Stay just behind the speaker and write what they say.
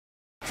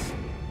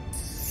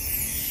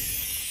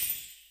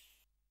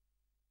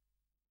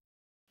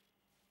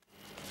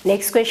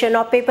Next question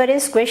of paper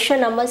is question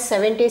number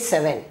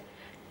 77.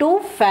 2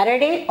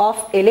 Faraday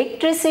of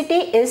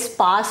electricity is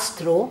passed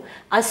through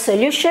a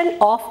solution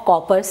of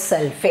copper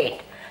sulfate.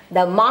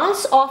 The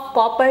mass of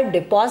copper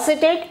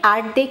deposited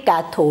at the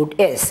cathode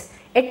is.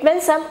 It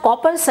means हम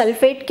copper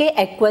sulfate के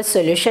aqueous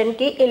solution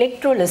की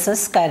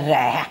electrolysis कर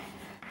रहे हैं.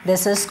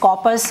 This is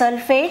copper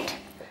sulfate,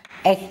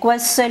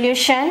 aqueous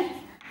solution.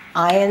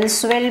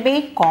 Ions will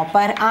be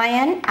copper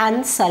ion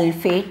and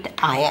sulfate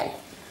ion.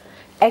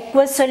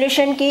 Aqueous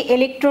solution की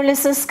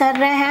electrolysis कर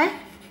रहे हैं.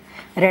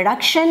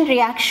 Reduction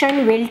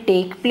reaction will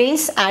take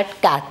place at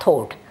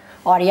cathode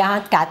और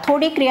यहाँ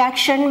cathodic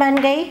reaction बन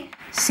गई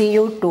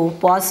Cu2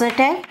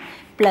 positive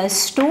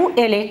plus 2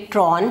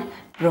 electron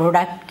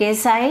product के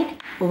side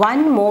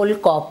 1 mole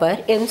copper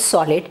in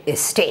solid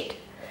state.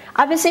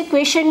 अब इस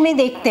equation में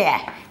देखते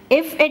हैं.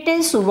 If it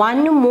is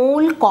 1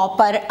 mole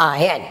copper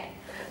ion,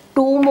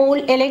 2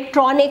 mole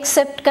electron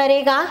accept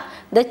करेगा.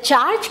 The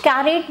charge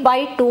carried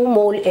by 2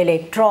 mole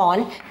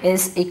electron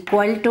is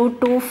equal to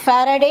 2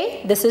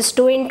 Faraday. This is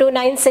 2 into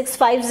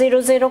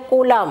 96500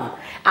 coulomb,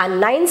 and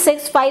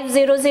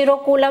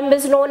 96500 coulomb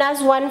is known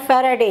as 1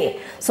 Faraday.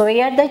 So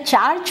here the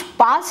charge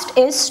passed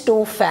is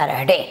 2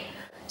 Faraday.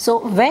 So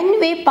when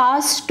we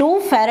pass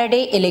 2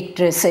 Faraday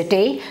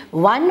electricity,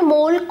 1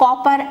 mole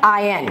copper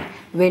ion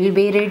will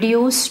be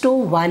reduced to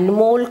 1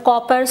 mole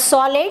copper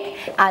solid,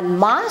 and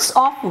mass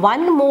of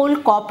 1 mole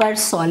copper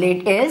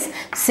solid is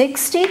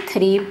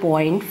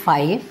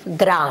 63.5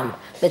 gram,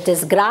 which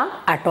is gram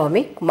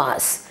atomic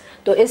mass.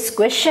 तो इस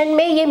question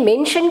में ये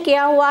mention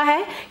किया हुआ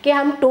है कि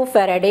हम 2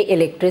 Faraday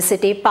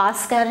electricity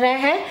pass कर रहे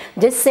हैं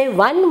जिससे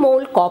 1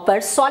 मोल कॉपर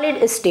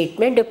सॉलिड स्टेट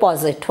में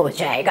डिपॉजिट हो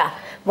जाएगा.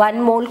 1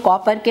 मोल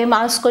कॉपर के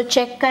मास को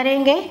चेक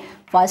करेंगे.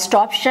 First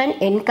option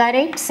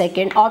incorrect,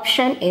 second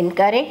option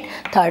incorrect,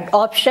 third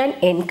option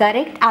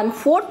incorrect and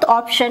fourth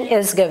option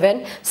is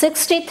given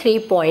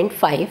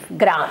 63.5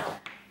 gram.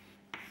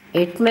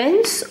 It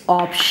means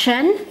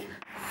option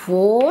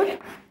 4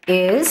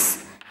 is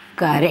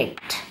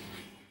correct.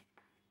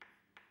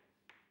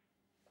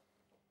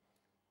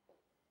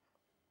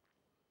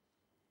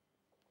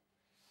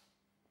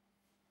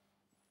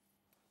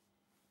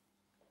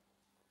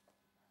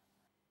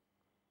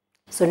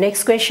 So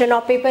next question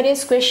of paper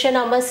is question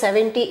number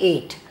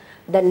 78.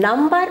 The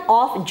number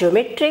of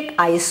geometric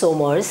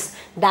isomers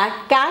that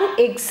can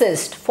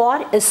exist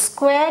for a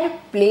square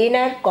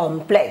planar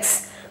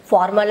complex.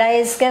 Formula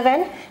is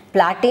given.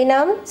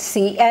 Platinum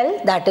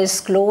Cl, that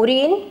is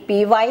chlorine,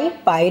 Py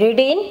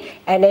pyridine,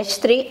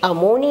 NH3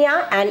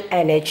 ammonia and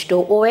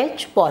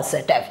NH2OH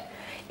positive.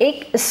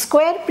 एक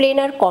square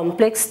planar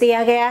complex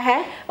दिया गया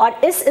है और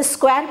इस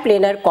square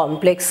planar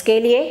complex के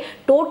लिए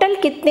total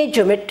कितने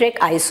geometric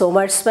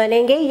isomers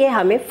बनेंगे ये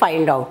हमें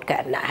फाइंड आउट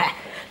करना है.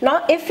 Now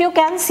if you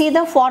can see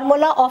the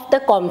formula of the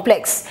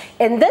complex,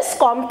 in this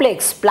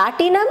complex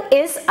platinum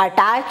is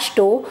attached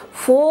to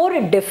 4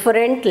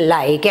 different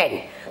ligand.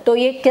 तो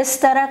ये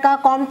किस तरह का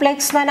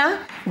कॉम्प्लेक्स बना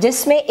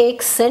जिसमें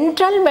एक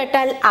central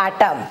metal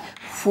atom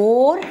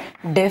 4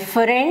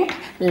 different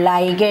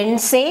ligand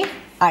से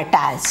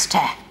अटैच्ड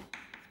है.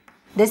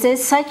 This is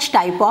such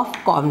type of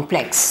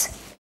complex.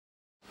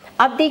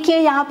 अब देखिए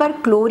यहाँ पर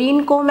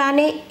क्लोरीन को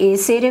मैंने ए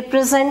से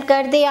रिप्रेजेंट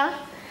कर दिया,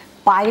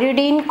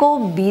 पायरिडीन को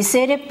बी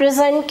से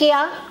रिप्रेजेंट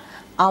किया,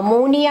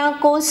 अमोनिया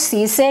को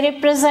सी से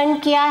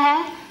रिप्रेजेंट किया है,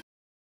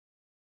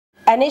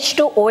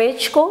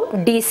 NH2OH को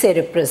डी से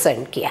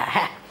रिप्रेजेंट किया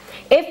है.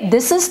 If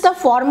this is the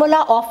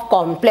formula of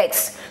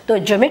complex तो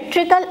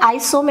ज्योमेट्रिकल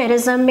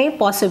आइसोमेरिज्म में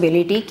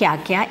पॉसिबिलिटी क्या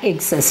क्या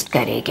एग्जिस्ट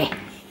करेंगे.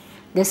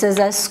 This is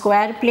a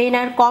square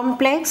planar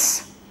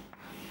complex.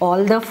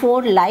 All the 4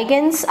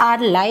 ligands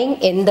are lying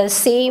in the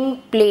same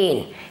plane,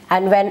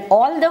 and when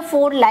all the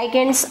 4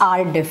 ligands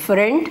are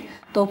different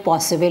तो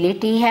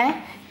possibility है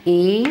A,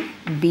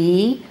 B,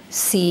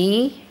 C,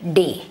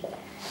 D.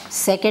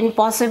 Second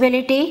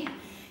possibility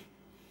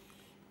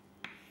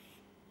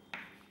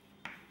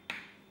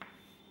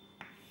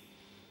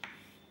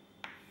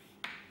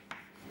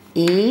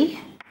A,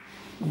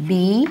 B,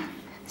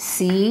 C,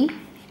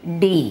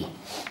 D,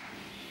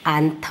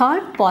 and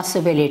third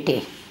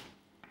possibility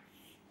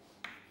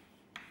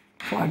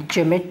for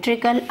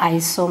geometrical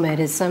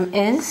isomerism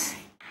is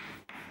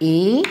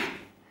A,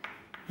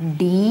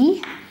 D,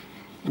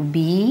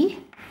 B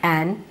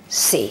and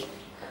C.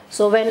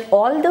 So when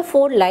all the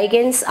 4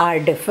 ligands are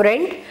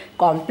different,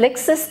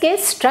 complexes के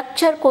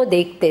structure को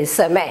देखते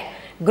समय,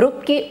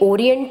 group के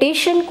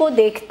orientation को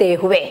देखते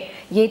हुए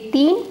ये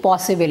 3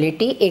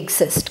 possibility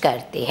exist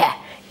करती है.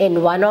 In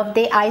one of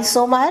the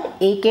isomer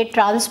ए के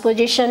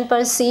ट्रांसपोजिशन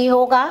पर सी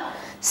होगा,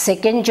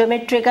 सेकेंड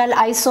ज्योमेट्रिकल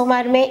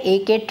आइसोमर में ए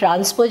के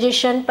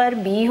ट्रांसपोजिशन पर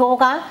बी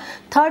होगा,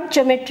 थर्ड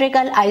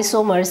ज्योमेट्रिकल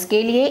आइसोमर्स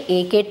के लिए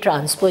ए के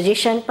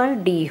ट्रांसपोजिशन पर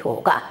डी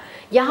होगा.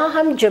 यहाँ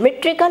हम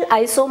ज्योमेट्रिकल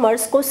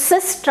आइसोमर्स को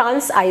सिस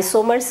ट्रांस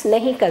आइसोमर्स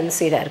नहीं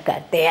कंसीडर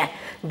करते हैं.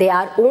 They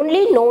are only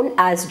known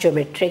as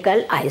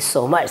geometrical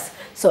isomers.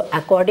 So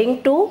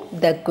according to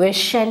the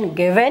question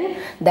given,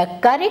 the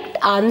correct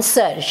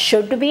answer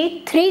should be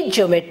 3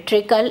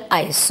 geometrical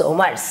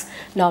isomers.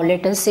 Now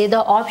let us see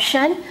the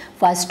option.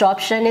 First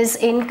option is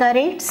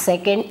incorrect,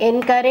 second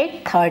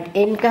incorrect, third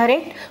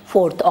incorrect,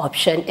 fourth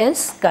option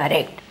is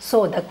correct.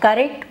 So the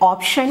correct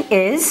option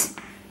is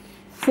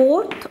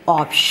fourth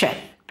option.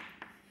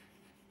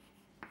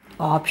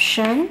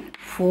 Option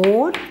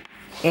 4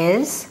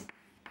 is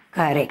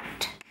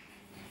correct.